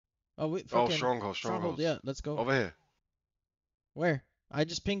Oh, wait, Oh, fucking stronghold. Yeah, let's go. Over here. Where? I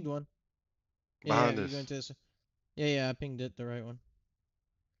just pinged one. Behind You're us. going to this. Yeah, I pinged it, the right one.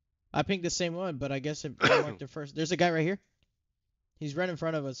 I pinged the same one, but I guess it marked it first. There's a guy right here. He's right in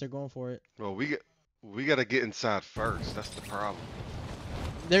front of us. They're going for it. Well, we gotta get inside first. That's the problem.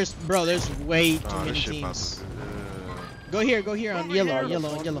 There's way too Oh, many this shit about teams. to. Go here on yellow, on yellow,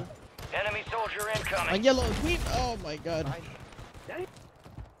 on yellow. Enemy soldier incoming. On yellow, oh my god.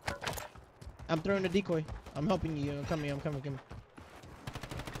 I'm throwing a decoy. I'm helping you. I'm coming.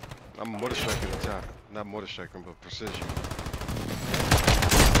 I'm motor striking the top. Not motor striking, but precision.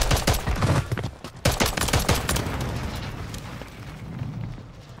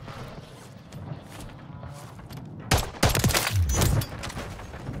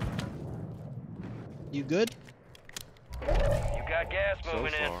 You good? You got gas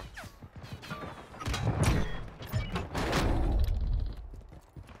moving in.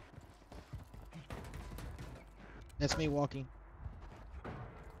 That's me walking.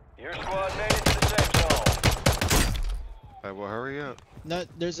 Your squad made it to the safe zone. Alright, well, hurry up. No,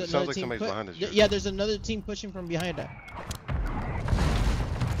 there's It another sounds like team. somebody's behind us. Yeah, there's another team pushing from behind that.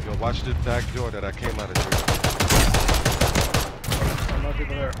 Yo, watch the back door that I came out of here. No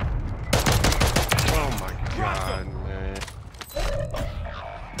people there. Oh my god, man.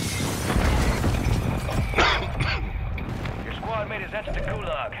 Your squad mate has entered the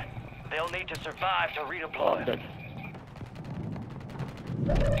gulag. They'll need to survive to redeploy.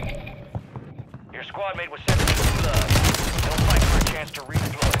 Your squad mate was sent to the gulag. They'll fight for a chance to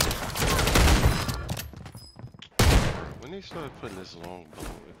redeploy. When they started putting this long bow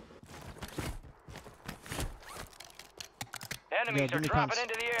Enemies are dropping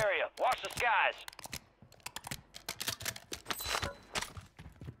into the area. Watch the skies.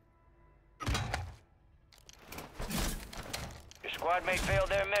 Your squad mate failed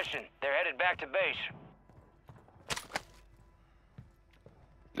their mission. They're headed back to base.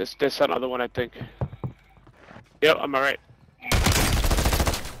 There's another one, I think. Yep, I'm alright.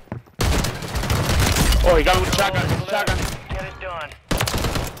 Oh, he got him with a shotgun. Get it done.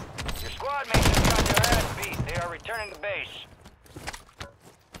 Your squad mates have got their ass beat. They are returning to base.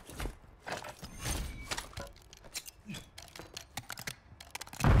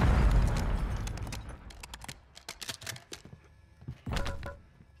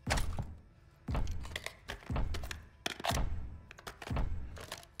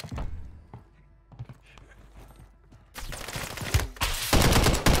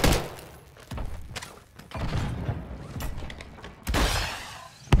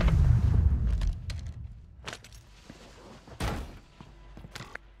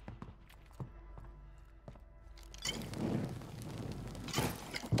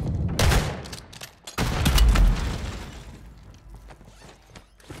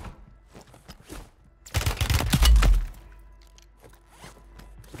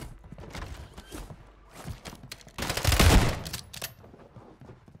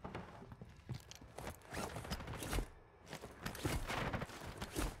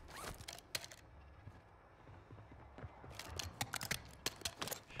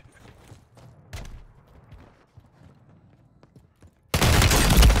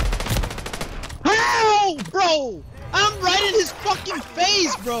 Bro, I'm right in his fucking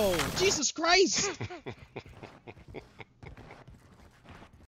face, bro. Jesus Christ.